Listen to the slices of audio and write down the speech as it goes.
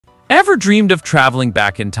ever dreamed of traveling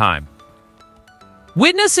back in time?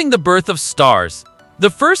 Witnessing the birth of stars, the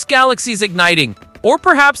first galaxies igniting, or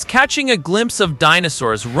perhaps catching a glimpse of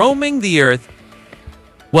dinosaurs roaming the Earth?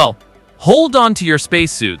 Well, hold on to your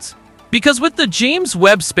spacesuits, because with the James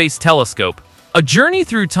Webb Space Telescope, a journey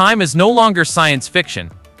through time is no longer science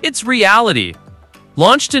fiction, it's reality.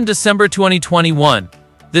 Launched in December 2021,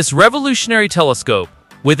 this revolutionary telescope,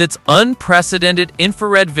 with its unprecedented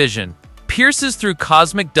infrared vision, pierces through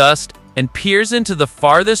cosmic dust and peers into the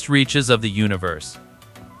farthest reaches of the universe.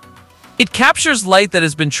 It captures light that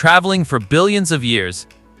has been traveling for billions of years,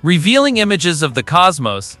 revealing images of the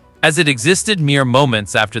cosmos as it existed mere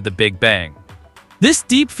moments after the Big Bang. This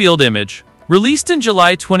deep-field image, released in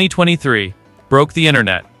July 2023, broke the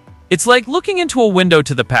internet. It's like looking into a window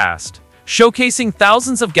to the past, showcasing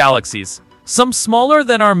thousands of galaxies, some smaller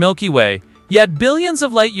than our Milky Way, yet billions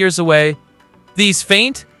of light years away. These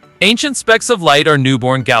faint, ancient specks of light are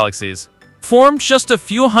newborn galaxies, formed just a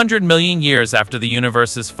few 100 million years after the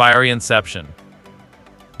universe's fiery inception.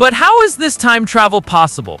 But how is this time travel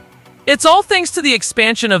possible? It's all thanks to the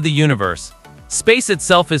expansion of the universe. Space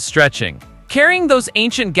itself is stretching, carrying those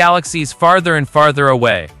ancient galaxies farther and farther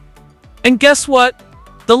away. And guess what?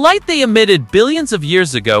 The light they emitted billions of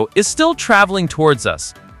years ago is still traveling towards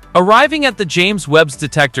us, arriving at the James Webb's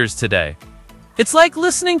detectors today. It's like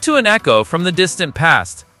listening to an echo from the distant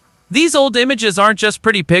past. These old images aren't just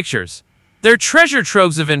pretty pictures. They're treasure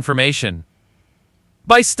troves of information.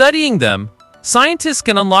 By studying them, scientists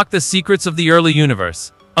can unlock the secrets of the early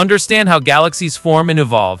universe, understand how galaxies form and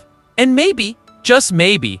evolve, and maybe, just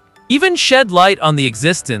maybe, even shed light on the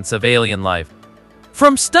existence of alien life.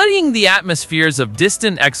 From studying the atmospheres of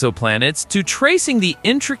distant exoplanets to tracing the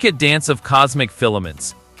intricate dance of cosmic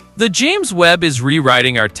filaments, the James Webb is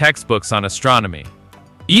rewriting our textbooks on astronomy.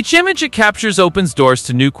 Each image it captures opens doors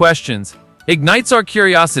to new questions, ignites our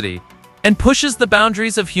curiosity, and pushes the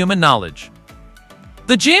boundaries of human knowledge.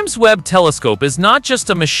 The James Webb Telescope is not just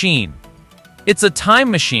a machine. It's a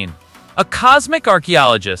time machine, a cosmic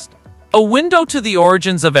archaeologist, a window to the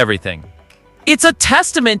origins of everything. It's a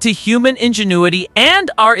testament to human ingenuity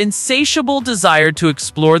and our insatiable desire to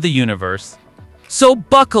explore the universe. So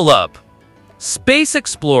buckle up, space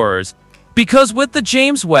explorers, because with the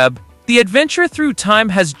James Webb, the adventure through time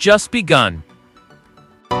has just begun.